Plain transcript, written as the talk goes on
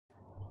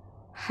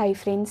Hi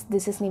friends,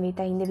 this is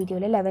Nivita. In the video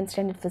 11th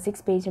standard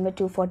physics page number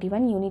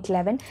 241 unit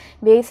 11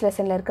 waves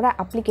lesson la irukra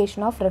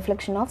application of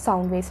reflection of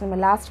sound waves. நம்ம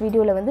last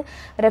video la வந்து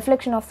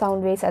reflection of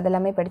sound waves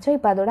அதெல்லாமே படிச்சோம்.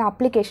 இப்போ அதோட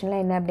application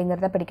la என்ன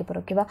அப்படிங்கறத படிக்க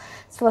போறோம். ஓகேவா?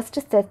 First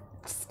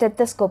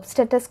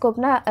stethoscope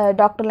na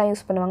டாக்டர்லாம்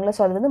யூஸ் பண்ணுவாங்கல.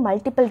 சோ அது வந்து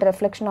மல்டிபிள்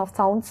ரிஃப்ளெக்ஷன் ஆஃப்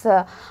சவுண்ட்ஸ்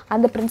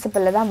அந்த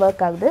பிரின்சிபல்ல தான்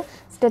வர்க் ஆகுது.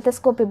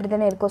 ஸ்டெத்தஸ்கோப் இப்படி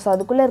தானே இருக்கும். ஸோ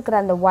அதுக்குள்ளே இருக்கிற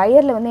அந்த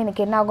ஒயரில் வந்து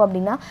எனக்கு என்ன ஆகும்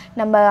அப்படின்னா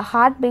நம்ம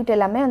ஹார்ட் பீட்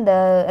எல்லாமே அந்த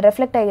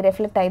ரெஃப்ளெக்ட்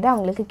ஆகி தான்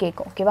அவங்களுக்கு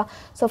கேட்கும். ஓகேவா?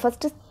 ஸோ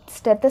ஃபஸ்ட்டு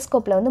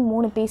ஸ்டெத்தஸ்கோப்பில் வந்து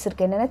 3 பீஸ்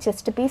இருக்குது. என்னென்னா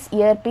chest piece,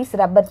 year piece,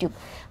 rubber tube.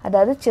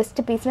 அதாவது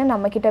செஸ்ட் பீஸ்னால்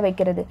நம்மக்கிட்ட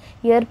வைக்கிறது,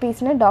 இயர்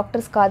பீஸ்னால்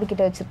டாக்டர்ஸ் காது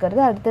கிட்ட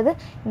வச்சுருக்கிறது, அடுத்தது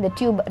இந்த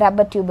டியூப்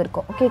ரப்பர் டியூப்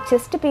இருக்கும். ஓகே,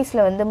 செஸ்ட்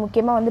பீஸில் வந்து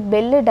முக்கியமாக வந்து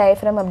பெல்லு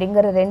டயஃப்ரம்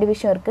அப்படிங்கிற 2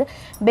 விஷயம் இருக்குது.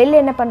 பெல்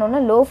என்ன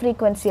பண்ணோன்னா லோ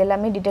ஃப்ரீக்வன்சி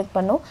எல்லாமே டிடெக்ட்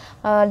பண்ணும்,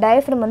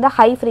 டயஃப்ரம் வந்து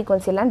ஹை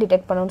ஃப்ரீக்வன்சி எல்லாம்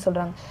டிடெக்ட் பண்ணுன்னு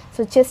சொல்கிறாங்க.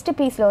 ஸோ செஸ்ட்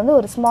பீஸில் வந்து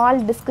ஒரு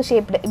ஸ்மால் டிஸ்க்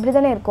ஷேப்டு இப்படி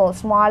தானே இருக்கும்,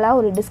 ஸ்மாலாக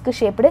ஒரு டிஸ்க்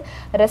ஷேப்டு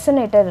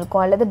ரெசனேட்டர்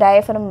இருக்கும் அல்லது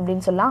டயஃப்ரம்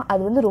அப்படின்னு சொல்லலாம்.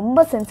 அது வந்து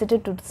ரொம்ப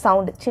சென்சிட்டிவ் டு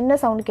சவுண்டு. சின்ன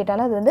சவுண்டு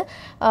கேட்டாலும் அது வந்து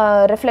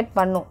ரிஃப்ளெக்ட்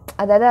பண்ணும்,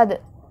 அதாவது அது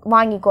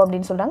வாங்கிக்கோ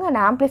அப்படின்னு சொல்கிறாங்க.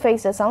 And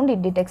ஆம்ப்ளிஃபைஸ் the sound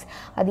it detects.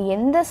 அது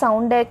எந்த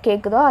சவுண்டை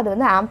கேட்குதோ அது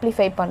வந்து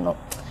ஆம்ப்ளிஃபை பண்ணும்.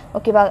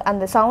 ஓகேவா?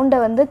 அந்த சவுண்டை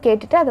வந்து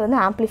கேட்டுட்டு அது வந்து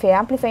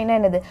ஆம்ப்ளிஃபைனா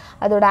என்னது,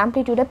 அதோட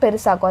ஆம்ப்ளிடியூடை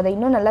பெருசாக்கும், அதை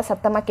இன்னும் நல்லா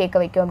சத்தமாக கேட்க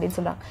வைக்கும் அப்படின்னு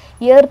சொல்கிறாங்க.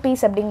 இயர்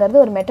பீஸ் அப்படிங்கிறது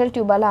ஒரு மெட்டல்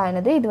டியூபால்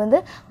ஆனது. இது வந்து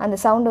அந்த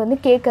சவுண்டு வந்து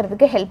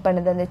கேட்கறதுக்கு ஹெல்ப்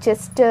பண்ணுது. அந்த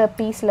செஸ்ட்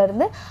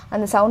பீஸ்லேருந்து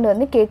அந்த சவுண்டு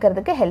வந்து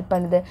கேட்கறதுக்கு ஹெல்ப்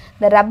பண்ணுது.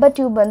 இந்த ரப்பர்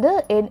டியூப் வந்து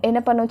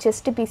என்ன பண்ணும்,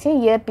 செஸ்ட்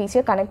பீஸையும் இயர்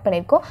பீஸையும் கனெக்ட்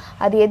பண்ணியிருக்கோம்.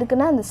 அது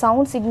எதுக்குன்னா அந்த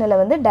சவுண்ட் சிக்னலை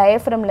வந்து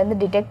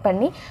டயஃப்ரம்லேருந்து டிடெக்ட்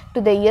பண்ணி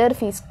டு த இயர்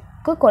பீஸ்க்கு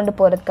கொண்டு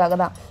போகிறதுக்காக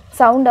தான்.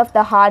 Sound of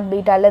the heart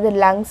beat அல்லது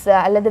லங்ஸ்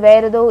அல்லது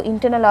வேறு ஏதோ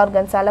இன்டர்னல்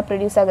ஆர்கன்ஸால்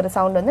ப்ரொடியூஸ் ஆகிற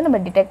சவுண்ட் வந்து நம்ம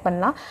டிடெக்ட்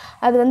பண்ணலாம்.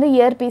 அது வந்து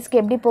இயர் பீஸ்க்கு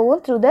எப்படி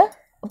போகும், through the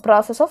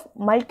process of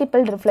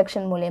multiple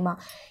reflection மூலயமா.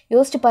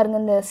 யோசிச்சு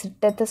பாருங்கள், இந்த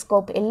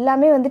ஸ்டெத்தஸ்கோப்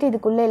எல்லாமே வந்துட்டு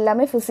இதுக்குள்ளே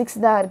எல்லாமே ஃபிசிக்ஸ்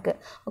தான் இருக்குது.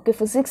 ஓகே,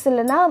 ஃபிசிக்ஸ்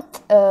இல்லைன்னா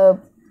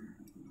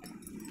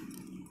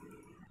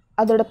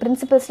அதோட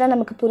பிரின்சிபல்ஸ்லாம்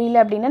நமக்கு புரியல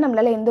அப்படின்னா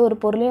நம்மளால் எந்த ஒரு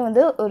பொருளையும்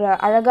வந்து ஒரு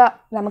அழகாக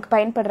நமக்கு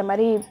பயன்படுற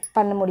மாதிரி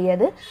பண்ண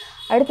முடியாது.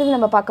 அடுத்தது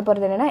நம்ம பார்க்க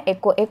போகிறது என்னென்னா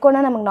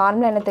எக்கோனா நமக்கு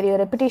நார்மலாக என்ன தெரியும்,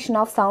 repetition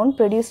of sound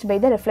produced by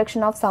the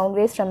reflection of sound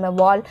waves from a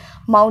wall,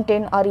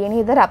 mountain or any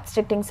other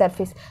obstructing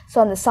surface. So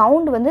அந்த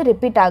சவுண்ட் வந்து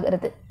ரிப்பீட்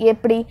ஆகிறது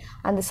எப்படி,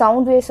 அந்த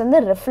சவுண்ட் வேவ்ஸ் வந்து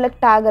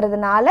ரிஃப்ளெக்ட்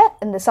ஆகிறதுனால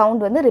இந்த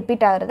சவுண்ட் வந்து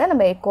ரிப்பீட் ஆகிறத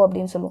நம்ம எக்கோ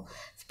அப்படின்னு சொல்லுவோம்.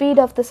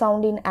 ஸ்பீட் ஆஃப் த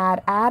சவுண்ட் இன்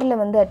ஏரில்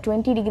வந்து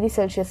 20 டிகிரி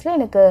செல்சியஸில்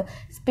எனக்கு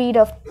ஸ்பீட்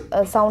ஆஃப்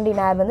சவுண்ட்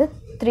இன் ஏர் வந்து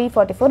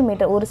 344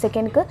 மீட்டர், ஒரு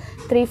செகண்டுக்கு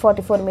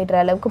 344 மீட்டர்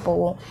அளவுக்கு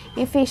போகும்.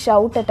 If we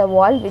shout at a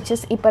wall which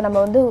is, இப்போ நம்ம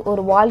வந்து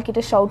ஒரு வால்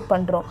கிட்ட ஷவுட்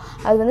பண்ணுறோம்,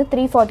 அது வந்து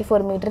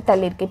 344 மீட்டர்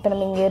தள்ளி இருக்குது. இப்போ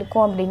நம்ம இங்கே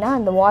இருக்கோம் அப்படின்னா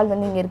அந்த வால்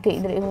வந்து இங்கே இருக்குது,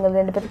 இது இவங்க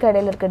 2 பேருக்கு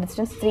இடையில இருக்க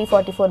டிஸ்டன்ஸ்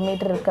 344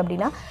 மீட்டர் இருக்குது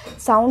அப்படின்னா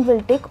sound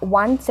will take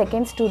 1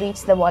 seconds to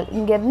reach the வால்.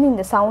 இங்கேருந்து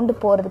இந்த சவுண்டு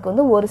போகிறதுக்கு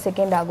வந்து 1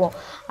 செகண்ட் ஆகும்.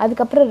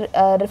 அதுக்கப்புறம்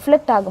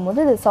ரிஃப்ளெக்ட்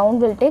ஆகும்போது இந்த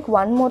sound will take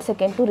 1 more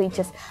second to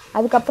reaches.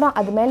 அதுக்கப்புறம்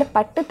அது மேலே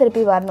பட்டு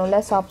திருப்பி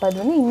வரணும்ல, ஸோ அப்போ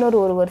அது வந்து இன்னொரு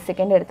ஒரு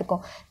செகண்ட்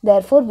எடுத்துக்கும்.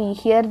 Therefore we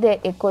here the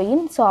echo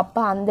in. So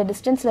அப்போ அந்த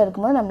டிஸ்டன்ஸில்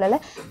இருக்கும்போது நம்மளால்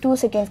 2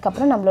 செகண்ட்ஸ்க்கு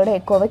அப்புறம் நம்மளோட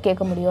எக்கோவை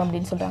கேட்க முடியும்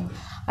அப்படின்னு சொல்கிறாங்க.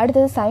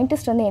 அடுத்தது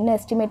சயின்டிஸ்ட் வந்து என்ன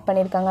எஸ்டிமேட்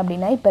பண்ணியிருக்காங்க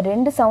அப்படின்னா, இப்போ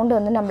 2 சவுண்டு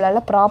வந்து நம்மளால்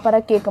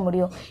ப்ராப்பராக கேட்க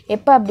முடியும்.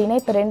 எப்போ அப்படின்னா,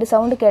 இப்போ 2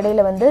 சவுண்டுக்கு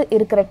இடையில வந்து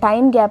இருக்கிற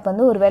டைம் கேப்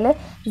வந்து ஒரு வேளை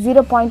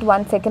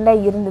 0.1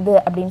 செகண்டாக இருந்தது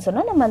அப்படின்னு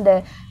சொன்னால் நம்ம அந்த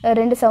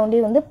 2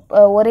 சவுண்டையும் வந்து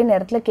ஒரே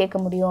நேரத்தில் கேட்க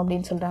முடியும்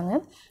அப்படின்னு சொல்கிறாங்க.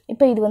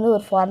 இப்போ இது வந்து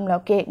ஒரு ஃபார்முலா.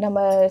 ஓகே,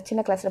 நம்ம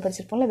சின்ன கிளாஸில்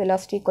படிச்சிருப்போம்ல,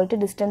 velocity equal to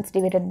distance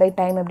divided by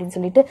time அப்படின்னு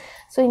சொல்லிட்டு.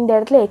 ஸோ இந்த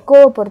இடத்துல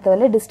எக்கோவை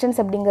பொறுத்தவரை டிஸ்டன்ஸ்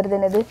அப்படிங்கிறது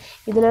என்னது,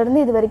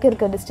 இதிலேருந்து இது வரைக்கும்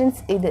இருக்க டிஸ்டன்ஸ்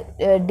இது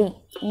டி,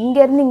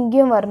 இங்கேருந்து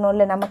இங்கேயும்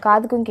வரணும்ல, நம்ம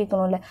காதுக்கும்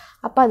கேட்கணும்ல,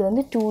 அப்போ அது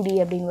வந்து 2D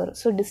அப்படின்னு வரும்.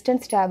 So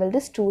distance travelled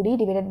 2D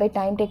divided by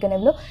time taken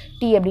எவ்வளோ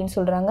டி அப்படின்னு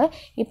சொல்கிறாங்க.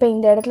 இப்போ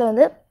இந்த இடத்துல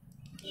வந்து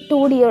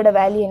 2Dயோட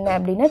வேல்யூ என்ன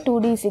அப்படின்னா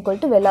 2D is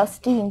equal to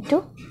velocity into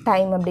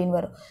time அப்படின்னு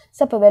வரும்.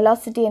 ஸோ அப்போ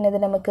வெலாசிட்டி என்னது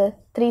நமக்கு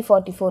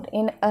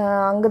 344,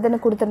 அங்கே தானே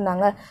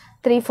கொடுத்துருந்தாங்க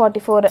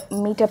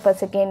 344 மீட்டர் பர்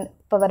செகண்ட்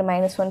பவர்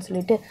 -1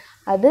 சொல்லிட்டு,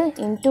 அது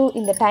இன்ட்டு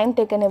இந்த டைம்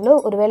டேக்கன் எவ்வளோ,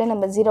 ஒருவேளை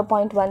நம்ம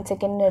 0.1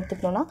 செகண்ட்னு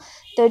எடுத்துக்கணும்னா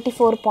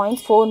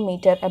 34.4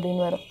 மீட்டர்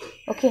அப்படின்னு வரும்.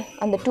 ஓகே,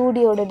 அந்த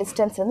 2Dயோட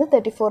டிஸ்டன்ஸ் வந்து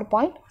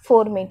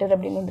 34.4 மீட்டர்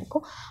அப்படின்னு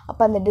இருக்கும்.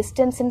 அப்போ அந்த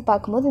டிஸ்டன்ஸ்ன்னு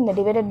பார்க்கும்போது இந்த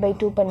டிவைடட் பை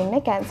 2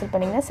 பண்ணிங்கன்னா கேன்சல்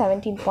பண்ணிங்கன்னா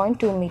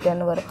 17.2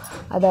 மீட்டர்னு வரும்.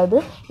 அதாவது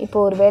இப்போ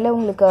ஒரு வேளை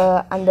உங்களுக்கு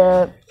அந்த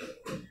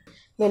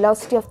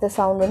வெலாசிட்டி ஆஃப் த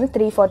சவுண்ட் வந்து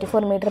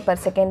 344 மீட்டர்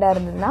பர் செகண்டாக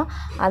இருந்ததுன்னா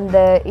அந்த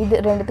இது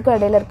ரெண்டுத்துக்கும்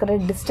இடையில இருக்கிற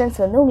டிஸ்டன்ஸ்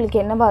வந்து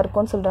உங்களுக்கு என்னவா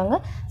இருக்கும்னு சொல்கிறாங்க,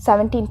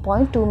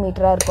 17.2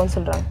 மீட்டராக இருக்கும்னு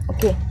சொல்கிறாங்க.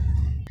 ஓகே,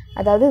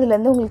 அதாவது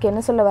இதுலேருந்து உங்களுக்கு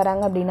என்ன சொல்ல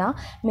வராங்க அப்படின்னா,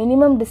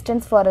 minimum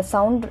distance for a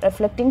sound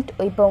reflecting.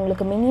 இப்போ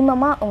உங்களுக்கு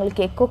மினிமமாக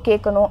உங்களுக்கு எக்கோ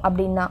கேட்கணும்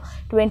அப்படின்னா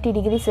 20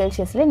 டிகிரி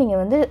செல்சியஸில்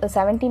நீங்கள் வந்து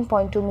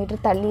 17.2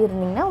 மீட்டர் தள்ளி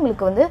இருந்தீங்கன்னா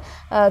உங்களுக்கு வந்து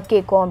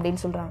கேட்கும்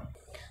அப்படின்னு சொல்கிறாங்க.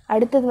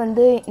 அடுத்தது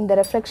வந்து இந்த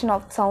ரெஃப்ளெக்ஷன்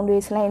ஆஃப் சவுண்ட்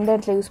வேவ்ஸ்லாம் எந்த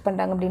இடத்துல யூஸ்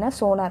பண்ணுறாங்க அப்படின்னா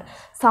sonar,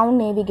 sound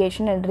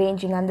navigation and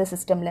ranging அந்த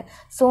சிஸ்டமில்.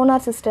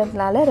 Sonar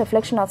சிஸ்டம்னால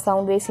reflection of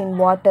sound waves in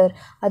water,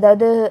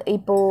 அதாவது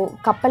இப்போது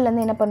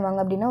கப்பல்லேருந்து என்ன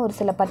பண்ணுவாங்க அப்படின்னா ஒரு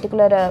சில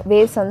பர்டிகுலர்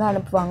வேவ்ஸ் வந்து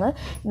அனுப்புவாங்க.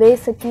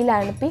 வேவ்ஸை கீழே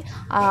அனுப்பி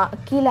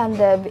கீழே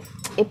அந்த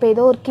இப்போ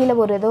ஏதோ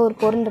ஒரு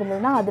பொருள்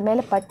இருந்ததுன்னா அது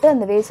மேலே பட்டு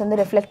அந்த வேவ்ஸ் வந்து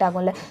ரெஃப்ளெக்ட்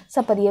ஆகும்ல. ஸோ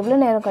அப்போ அது எவ்வளோ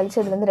நேரம் கழிச்சு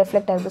அது வந்து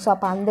ரெஃப்ளெக்ட் ஆகுது. ஸோ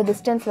அப்போ அந்த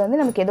டிஸ்டன்ஸில் வந்து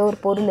நமக்கு ஏதோ ஒரு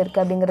பொருள்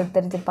இருக்குது அப்படிங்கிறது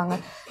தெரிஞ்சுருப்பாங்க.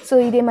 ஸோ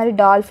இதே மாதிரி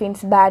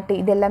டால்ஃபின்ஸ், பேட்டு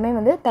இது எல்லாமே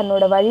வந்து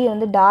தன்னோட வழியை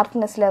வந்து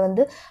டார்க்னஸில்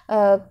வந்து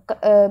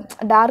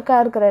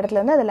டார்க்காக இருக்கிற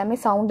இடத்துல வந்து அது எல்லாமே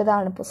சவுண்டு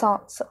தான் அனுப்பும்.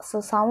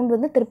 ஸோ சவுண்ட்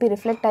வந்து திருப்பி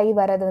ரிஃப்ளெக்ட் ஆகி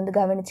வரதை வந்து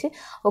கவனித்து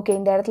ஓகே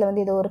இந்த இடத்துல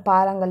வந்து ஏதோ ஒரு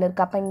பாறாங்கல்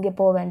இருக்குது, அப்போ இங்கே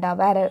போக வேண்டாம்,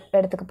 வேறு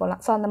இடத்துக்கு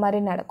போகலாம். ஸோ அந்த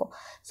மாதிரி நடக்கும்.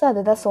 ஸோ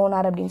அதுதான்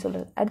சோனார் அப்படின்னு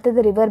சொல்கிறது.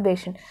 அடுத்தது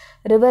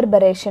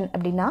ரிவர்பரேஷன்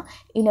அப்படின்னா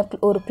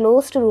ஒரு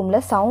க்ளோஸ்டு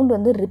ரூமில் சவுண்ட்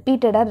வந்து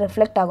ரிப்பீட்டடாக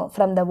ரிஃப்ளெக்ட் ஆகும்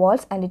from the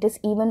Waals and it is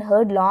even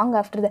hurt long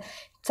after the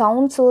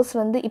sound source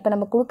வந்து இப்போ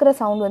நம்ம கொடுக்குற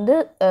சவுண்ட் வந்து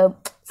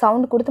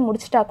சவுண்டு கொடுத்து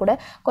முடிச்சிட்டா கூட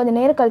கொஞ்சம்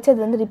நேரம் கழிச்சு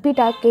அது வந்து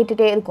ரிப்பீட்டாக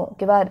கேட்டுகிட்டே இருக்கும்.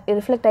 ஓகேவா,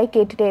 ரிஃப்ளெக்ட் ஆகி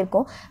கேட்டுகிட்டே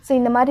இருக்கும். ஸோ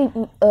இந்த மாதிரி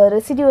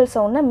ரெசிடியூவல்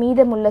சவுண்ட்னா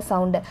மீதமுள்ள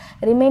சவுண்டு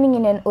ரிமைனிங்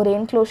இன் ஒரு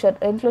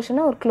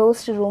என்க்ளோஷர்னா ஒரு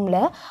க்ளோஸ்டு ரூமில்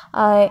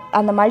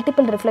அந்த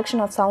multiple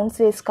reflection of sound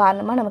waves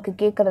காரணமாக நமக்கு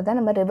கேட்குறது தான்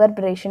நம்ம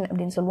ரிவர்பரேஷன்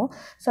அப்படின்னு சொல்லுவோம்.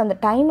 ஸோ அந்த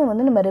டைமை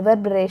வந்து நம்ம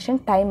ரிவர்பரேஷன்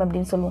டைம்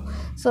அப்படின்னு சொல்லுவோம்.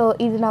 ஸோ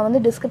இது நான்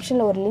வந்து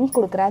டிஸ்கிரிப்ஷனில் ஒரு லிங்க்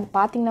கொடுக்குறேன், அது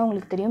பார்த்தீங்கன்னா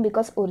உங்களுக்கு தெரியும்.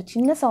 பிகாஸ் ஒரு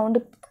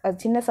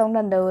சின்ன சவுண்டு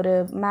அந்த ஒரு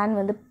மேன்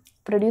வந்து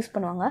ப்ரொடியூஸ்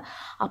பண்ணுவாங்க,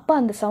 அப்போ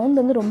அந்த சவுண்ட்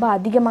வந்து ரொம்ப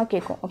அதிகமாக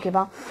கேட்கும்.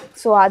 ஓகேவா,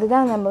 ஸோ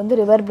அதுதான் நம்ம வந்து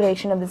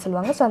ரிவர்பரேஷன் அப்படின்னு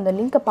சொல்லுவாங்க. ஸோ அந்த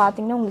லிங்க்கை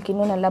பார்த்தீங்கன்னா உங்களுக்கு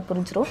இன்னும் நல்லா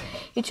புரிஞ்சிடும்.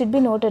 It should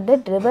be noted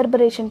that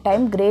reverberation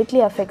time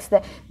greatly affects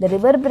இந்த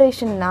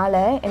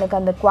ரிவர்பரேஷன்னால எனக்கு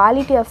அந்த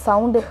குவாலிட்டி ஆஃப்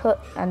சவுண்டு,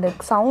 அந்த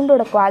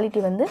சவுண்டோட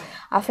குவாலிட்டி வந்து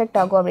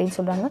அஃபெக்ட் ஆகும் அப்படின்னு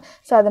சொல்கிறாங்க.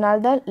 ஸோ அதனால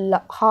தான்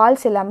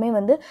ஹால்ஸ் எல்லாமே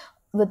வந்து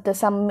வித்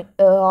சம்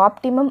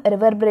ஆப்டிமம்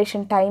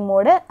ரிவர்பரேஷன்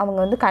டைமோட அவங்க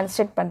வந்து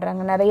கன்ஸ்ட்ரக்ட்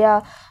பண்ணுறாங்க. நிறையா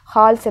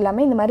ஹால்ஸ்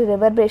எல்லாமே இந்த மாதிரி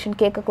ரிவர்பரேஷன்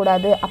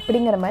கேட்கக்கூடாது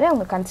அப்படிங்கிற மாதிரி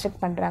அவங்க கன்ஸ்ட்ரக்ட்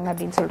பண்ணுறாங்க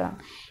அப்படின்னு சொல்கிறாங்க.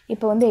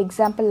 இப்போ வந்து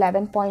எக்ஸாம்பிள்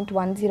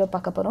 11.10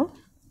 பார்க்க போகிறோம்.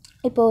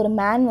 இப்போ ஒரு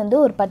மேன் வந்து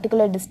ஒரு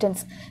பர்டிகுலர்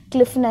டிஸ்டன்ஸ்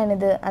கிளிஃப்னு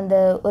என்னது அந்த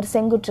ஒரு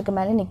செங்குற்றுக்கு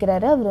மேலே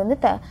நிற்கிறாரு. அவர் வந்து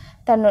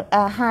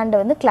தன்னோட ஹேண்டை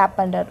வந்து கிளாப்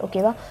பண்ணுறாரு.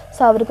 ஓகேவா,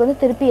 ஸோ அவருக்கு வந்து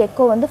திருப்பி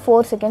எக்கோ வந்து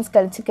 4 செகண்ட்ஸ்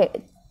கழிச்சு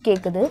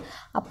கேட்குது.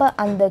 அப்போ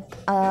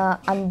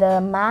அந்த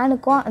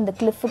மேனுக்கும் அந்த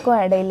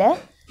கிளிஃபுக்கும் இடையில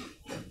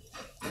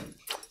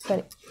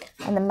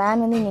அந்த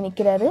மேன் வந்து இங்கே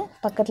நிற்கிறாரு,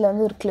 பக்கத்தில்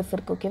வந்து ஒரு கிளிஃப்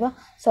இருக்குது. ஓகேவா,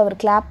 ஸோ அவர்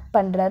கிளாப்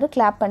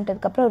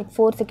பண்ணிட்டதுக்கப்புறம் ஒரு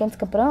 4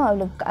 செகண்ட்ஸ்க்கு அப்புறம்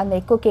அவருக்கு அந்த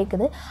எக்கோ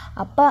கேட்குது.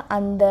 அப்போ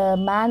அந்த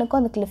மேனுக்கும்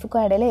அந்த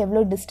கிளிஃபுக்கும் இடையில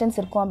எவ்வளோ டிஸ்டன்ஸ்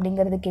இருக்கும்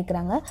அப்படிங்கிறது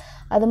கேட்குறாங்க.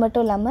 அது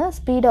மட்டும் இல்லாமல்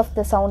ஸ்பீட் ஆஃப்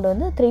த சவுண்டு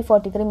வந்து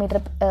 343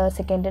 மீட்டர்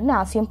செகண்டுன்னு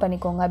அசியூம்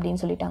பண்ணிக்கோங்க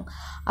அப்படின்னு சொல்லிட்டாங்க.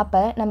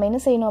 அப்போ நம்ம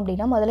என்ன செய்யணும்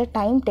அப்படின்னா முதல்ல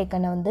டைம்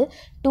டேக்கனை வந்து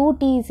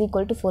 2t =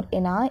 4.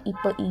 ஏன்னா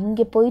இப்போ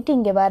இங்கே போயிட்டு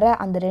இங்கே வர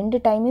அந்த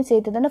 2 டைமையும்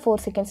சேர்த்து தானே 4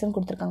 செகண்ட்ஸ்னு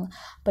கொடுத்துருக்காங்க.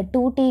 இப்போ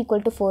 2t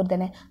 = 4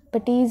 தானே. இப்போ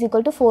t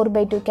 =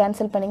 4/2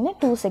 கேன்சல் பண்ணிங்கன்னா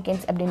 2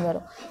 செகண்ட்ஸ் அப்படின்னு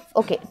வரும்.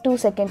 ஓகே, 2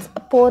 செகண்ட்ஸ்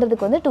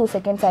போகிறதுக்கு வந்து 2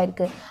 செகண்ட்ஸ்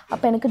ஆயிருக்கு.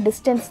 அப்போ எனக்கு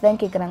டிஸ்டன்ஸ் தான்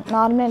கேட்குறாங்க.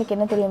 நார்மலாக எனக்கு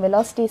என்ன தெரியும்,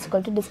 வெலாசிட்டி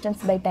 =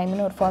 டிஸ்டன்ஸ் பை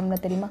டைம்னு ஒரு ஃபார்முலா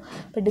தெரியுமா.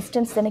 இப்போ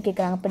டிஸ்டன்ஸ் தானே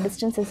கேட்குறாங்க. இப்போ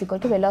டிஸ்டன்ஸ்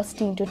 =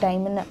 வெலாசிட்டி இன்ட்டு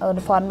டைம்னு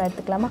ஒரு ஃபார்முலா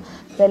எடுத்துக்கலாமா.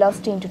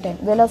 வெலாசிட்டி இன்ட்டு டைம்,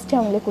 வெலாசிட்டி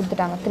அவங்களே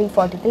கொடுத்துட்டாங்க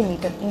 343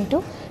 மீட்டர் இன்ட்டு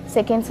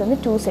செகண்ட்ஸ் வந்து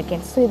 2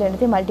 செகண்ட்ஸ். ஸோ இது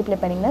ரெண்டுத்தையும் மல்டிப்ளை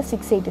பண்ணிங்கன்னா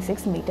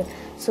 686 metre.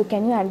 So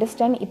can you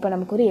understand. இப்போ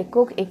நமக்கு ஒரு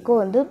எக்கோ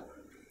வந்து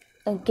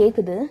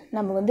கேட்குது.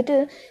 நம்ம வந்துட்டு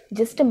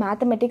ஜஸ்ட்டு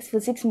மேத்தமெட்டிக்ஸ்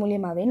ஃபிசிக்ஸ்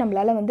மூலியமாகவே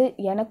நம்மளால் வந்து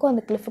எனக்கும்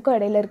அந்த கிளிஃபுக்கும்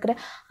இடையில இருக்கிற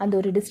அந்த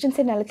ஒரு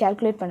டிஸ்டன்ஸை என்னால்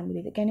கேல்குலேட் பண்ண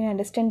முடியுது. Can you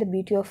understand the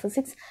beauty of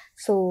physics.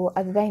 So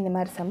அதுதான் இந்த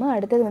மாதிரி சம்மு.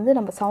 அடுத்தது வந்து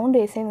நம்ம சவுண்ட்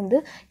வேஸே வந்து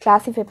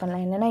கிளாஸிஃபை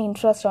பண்ணலாம். என்னென்னா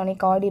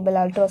இன்ஃப்ராசானிக், ஆடிபிள்,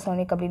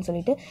 அல்ட்ராசானிக் அப்படின்னு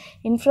சொல்லிட்டு.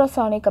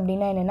 இன்ஃப்ராசானிக்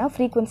அப்படின்னா என்னென்னா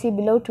ஃப்ரீக்வன்சி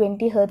பிலோ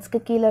 20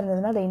 ஹெர்ட்ஸ்க்கு கீழே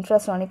இருந்ததுன்னா அதை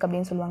இன்ஃப்ராசானிக்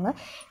அப்படின்னு சொல்லுவாங்க.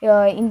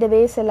 இந்த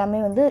வேவ்ஸ்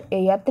எல்லாமே வந்து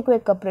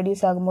எர்த்குவேக்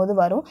ப்ரொடியூஸ் ஆகும்போது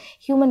வரும்.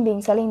 ஹியூமன்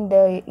பீயிங்ஸால்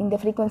இந்த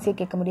ஃப்ரீக்வன்சியை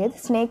கேட்க முடியாது.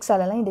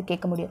 ஸ்னேக்ஸாலலாம் இது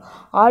கேட்க முடியும்.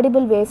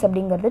 ஆடிபிள் வேவ்ஸ்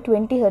அப்படிங்கிறது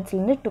 20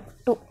 ஹெர்ட்ஸ்லேருந்து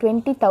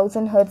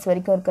 20,000 ஹெர்ட்ஸ்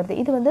வரைக்கும் இருக்கிறது.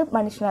 இது வந்து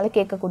மனுஷனால்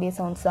கேட்கக்கூடிய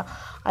சவுண்ட்ஸ் தான்.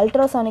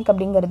 அல்ட்ராசானிக்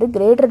அப்படிங்கிறது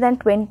greater than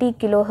 20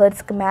 கிலோ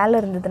ஹெர்ட்ஸ்க்கு மேலே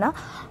இருந்ததுன்னா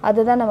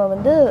அதுதான் நம்ம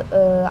வந்து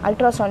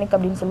அல்ட்ராசானிக்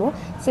அப்படின்னு சொல்லுவோம்.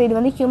 ஸோ இது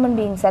வந்து ஹியூமன்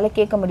பீயிங்ஸால்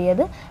கேட்க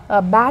முடியாது.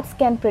 Bats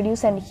can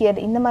produce and here,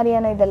 இந்த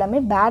மாதிரியான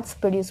இதெல்லாமே பேட்ஸ்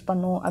ப்ரொடியூஸ்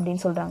பண்ணும்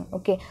அப்படின்னு சொல்கிறாங்க.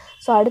 ஓகே,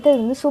 ஸோ அடுத்தது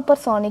வந்து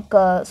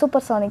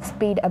சூப்பர்சானிக்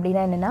ஸ்பீட்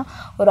அப்படின்னா என்னென்னா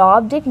ஒரு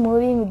object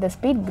moving with the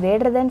speed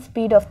greater than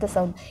speed of the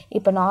sound.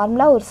 இப்போ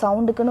நார்மலாக ஒரு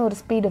சவுண்டுக்குன்னு ஒரு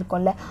ஸ்பீட்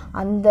இருக்கும்ல,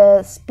 அந்த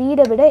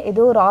ஸ்பீடை விட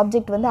ஏதோ ஒரு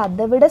ஆப்ஜெக்ட் வந்து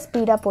அதை விட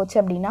ஸ்பீடாக போச்சு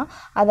அப்படின்னா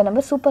அதை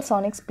நம்ம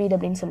சூப்பர்சானிக் ஸ்பீட்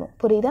அப்படின்னு சொல்லுவோம்.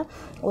 புரியுதா,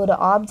 ஒரு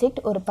ஆப்ஜெக்ட்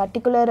ஒரு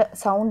பர்டிகுலர்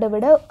சவுண்டை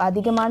விட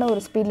அதிகமான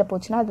ஒரு ஸ்பீடில்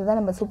போச்சுன்னா அதுதான்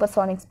நம்ம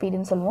சூப்பர்சானிக்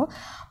ஸ்பீடுன்னு சொல்லுவோம்.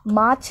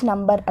 மார்ச்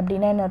நம்பர்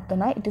அப்படின்னா என்ன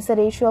அர்த்தம்னா it is a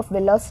ratio of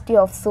velocity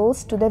of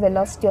source to the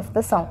velocity of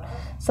the sound.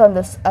 So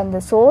அந்த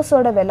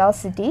சோர்ஸோட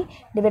velocity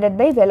divided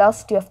by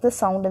velocity of the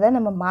sound தான்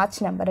நம்ம மார்ச்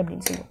நம்பர்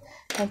அப்படின்னு சொல்லுவோம்.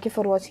 தேங்க்யூ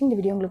ஃபார் வாட்சிங். இந்த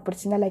வீடியோ உங்களுக்கு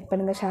பிடிச்சிருந்தா லைக்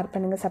பண்ணுங்கள், ஷேர்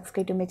பண்ணுங்கள்,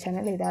 சப்ஸ்கிரைப் டு மை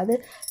சேனல். ஏதாவது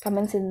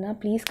கமெண்ட்ஸ் இருந்தால்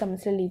ப்ளீஸ்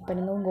கமெண்ட்ஸில் லீவ்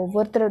பண்ணுங்கள். உங்கள்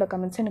ஒவ்வொருத்தரோட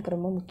கமெண்ட்ஸும் எனக்கு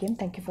ரொம்ப முக்கியம்.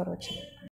 தேங்க்யூ ஃபார் வாட்சிங்.